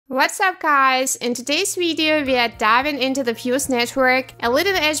What's up guys? In today's video we are diving into the Fuse network, a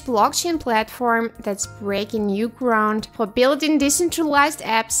leading-edge blockchain platform that's breaking new ground for building decentralized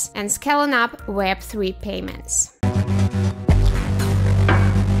apps and scaling up Web3 payments.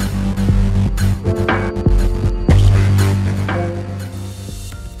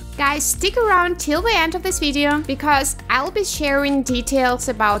 Guys, stick around till the end of this video because I'll be sharing details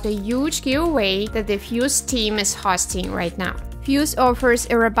about a huge giveaway that the Fuse team is hosting right now. Fuse offers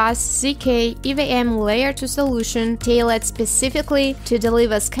a robust zkEVM Layer 2 solution tailored specifically to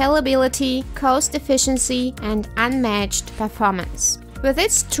deliver scalability, cost efficiency, and unmatched performance. With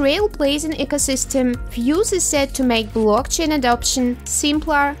its trailblazing ecosystem, Fuse is set to make blockchain adoption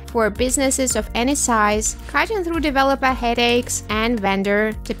simpler for businesses of any size, cutting through developer headaches and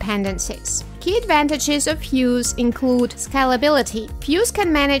vendor dependencies. Key advantages of Fuse include scalability. Fuse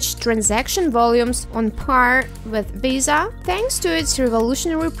can manage transaction volumes on par with Visa thanks to its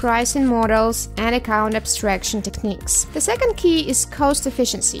revolutionary pricing models and account abstraction techniques. The second key is cost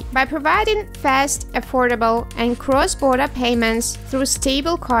efficiency. By providing fast, affordable, and cross-border payments through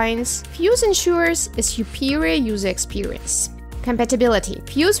stable coins, Fuse ensures a superior user experience. Compatibility.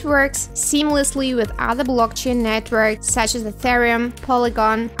 Fuse works seamlessly with other blockchain networks such as Ethereum,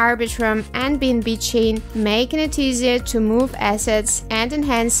 Polygon, Arbitrum, and BNB chain, making it easier to move assets and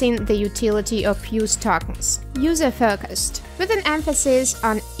enhancing the utility of Fuse tokens. User-focused. With an emphasis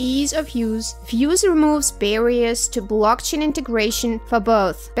on ease of use, Fuse removes barriers to blockchain integration for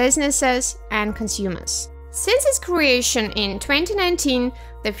both businesses and consumers. Since its creation in 2019,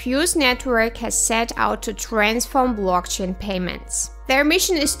 the Fuse network has set out to transform blockchain payments. Their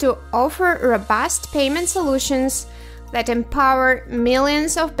mission is to offer robust payment solutions that empower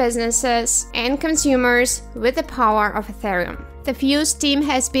millions of businesses and consumers with the power of Ethereum. The Fuse team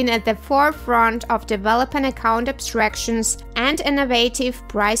has been at the forefront of developing account abstractions and innovative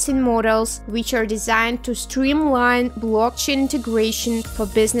pricing models which are designed to streamline blockchain integration for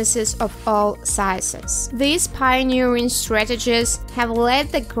businesses of all sizes. These pioneering strategies have laid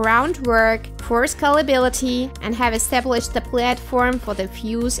the groundwork for scalability and have established the platform for the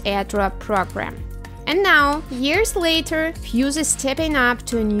Fuse Airdrop program. And now, years later, Fuse is stepping up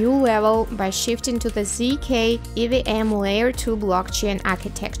to a new level by shifting to the zkEVM Layer 2 blockchain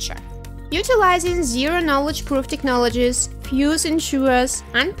architecture. Utilizing zero-knowledge proof technologies, Fuse ensures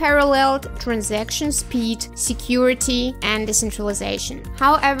unparalleled transaction speed, security, and decentralization.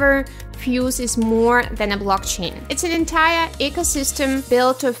 However, Fuse is more than a blockchain. It's an entire ecosystem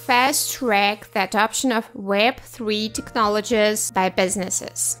built to fast-track the adoption of Web3 technologies by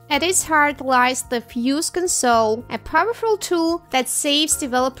businesses. At its heart lies the Fuse Console, a powerful tool that saves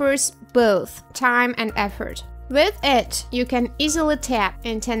developers both time and effort. With it, you can easily tap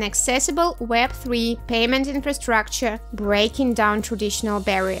into an accessible Web3 payment infrastructure, breaking down traditional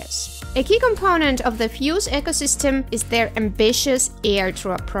barriers. A key component of the Fuse ecosystem is their ambitious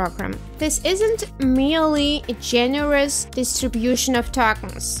Airdrop program. This isn't merely a generous distribution of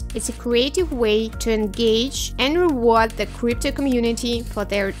tokens. It's a creative way to engage and reward the crypto community for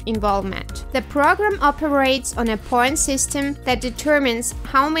their involvement. The program operates on a point system that determines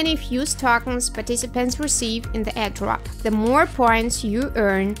how many Fuse tokens participants receive in the airdrop. The more points you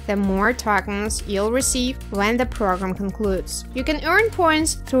earn, the more tokens you'll receive when the program concludes. You can earn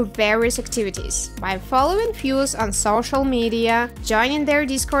points through various activities, by following Fuse on social media, joining their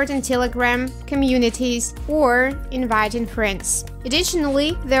Discord and Telegram communities, or inviting friends.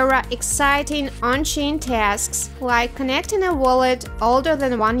 Additionally, there are exciting on-chain tasks like connecting a wallet older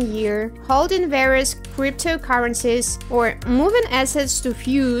than 1 year, holding various cryptocurrencies, or moving assets to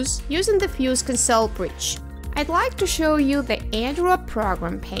Fuse using the Fuse Console bridge. I'd like to show you the Airdrop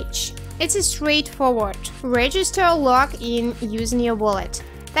program page. It's straightforward. Register or log in using your wallet.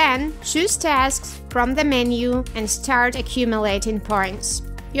 Then, choose tasks from the menu and start accumulating points.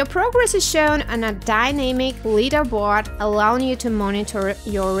 Your progress is shown on a dynamic leaderboard, allowing you to monitor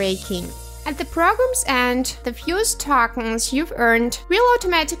your ranking. At the program's end, the Fuse tokens you've earned will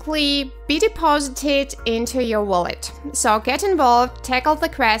automatically be deposited into your wallet. So get involved, tackle the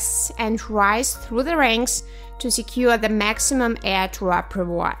quests, and rise through the ranks to secure the maximum airdrop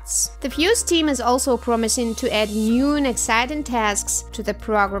rewards. The Fuse team is also promising to add new and exciting tasks to the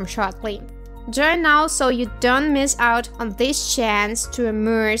program shortly. Join now so you don't miss out on this chance to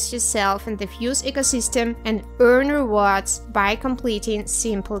immerse yourself in the Fuse ecosystem and earn rewards by completing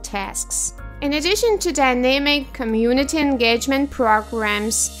simple tasks. In addition to dynamic community engagement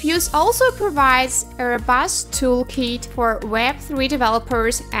programs, Fuse also provides a robust toolkit for Web3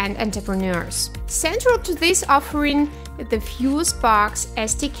 developers and entrepreneurs. Central to this offering is the Fuse Box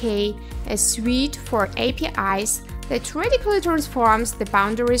SDK, a suite for APIs that radically transforms the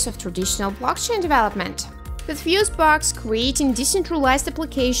boundaries of traditional blockchain development. With Fusebox, creating decentralized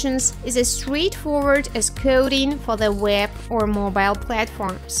applications is as straightforward as coding for the web or mobile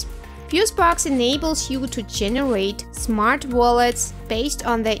platforms. Fusebox enables you to generate smart wallets based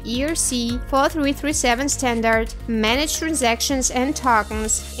on the ERC-4337 standard, manage transactions and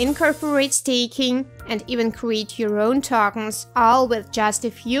tokens, incorporate staking, and even create your own tokens, all with just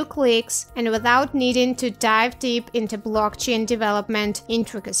a few clicks and without needing to dive deep into blockchain development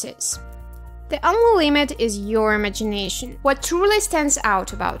intricacies. The only limit is your imagination. What truly stands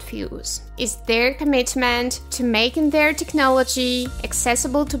out about Fuse is their commitment to making their technology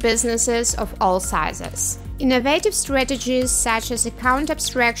accessible to businesses of all sizes. Innovative strategies such as account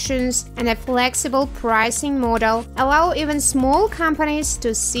abstractions and a flexible pricing model allow even small companies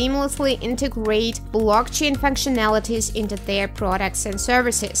to seamlessly integrate blockchain functionalities into their products and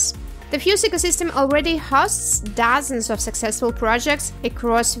services. The Fuse ecosystem already hosts dozens of successful projects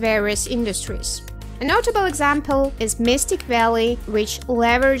across various industries. A notable example is Mystic Valley, which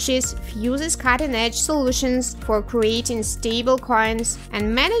leverages Fuse's cutting-edge solutions for creating stablecoins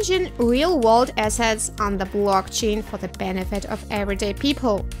and managing real-world assets on the blockchain for the benefit of everyday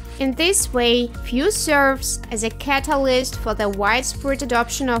people. In this way, Fuse serves as a catalyst for the widespread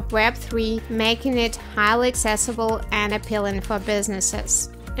adoption of Web3, making it highly accessible and appealing for businesses.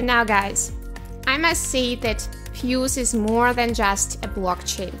 And now guys, I must say that Fuse is more than just a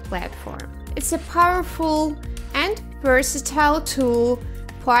blockchain platform. It's a powerful and versatile tool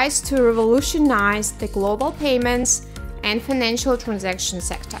poised to revolutionize the global payments and financial transaction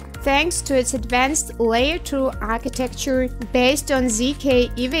sector. Thanks to its advanced Layer 2 architecture based on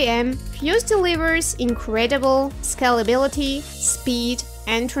zkEVM, Fuse delivers incredible scalability, speed,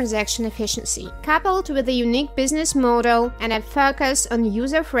 and transaction efficiency. Coupled with a unique business model and a focus on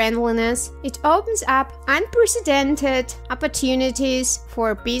user-friendliness, it opens up unprecedented opportunities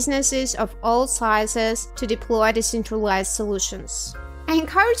for businesses of all sizes to deploy decentralized solutions. I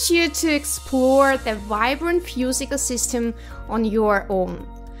encourage you to explore the vibrant Fuse ecosystem on your own,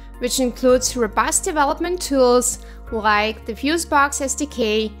 which includes robust development tools like the Box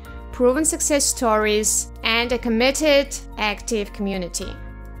SDK, proven success stories, and a committed, active community.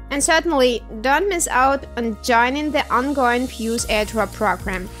 And certainly, don't miss out on joining the ongoing Fuse Airdrop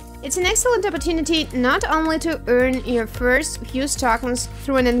program. It's an excellent opportunity not only to earn your first Fuse tokens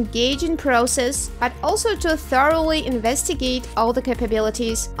through an engaging process, but also to thoroughly investigate all the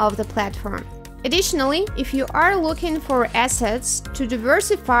capabilities of the platform. Additionally, if you are looking for assets to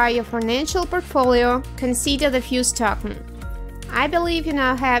diversify your financial portfolio, consider the Fuse token. I believe you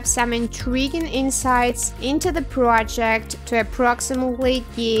now have some intriguing insights into the project to approximately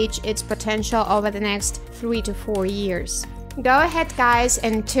gauge its potential over the next 3 to 4 years. Go ahead guys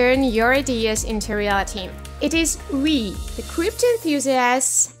and turn your ideas into reality. It is we, the crypto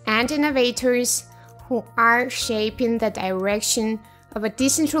enthusiasts and innovators, who are shaping the direction of a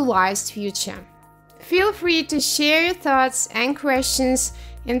decentralized future. Feel free to share your thoughts and questions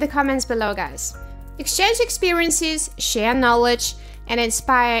in the comments below guys. Exchange experiences, share knowledge, and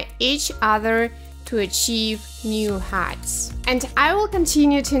inspire each other to achieve new heights. And I will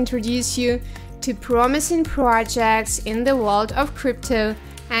continue to introduce you to promising projects in the world of crypto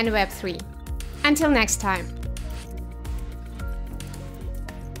and Web3. Until next time.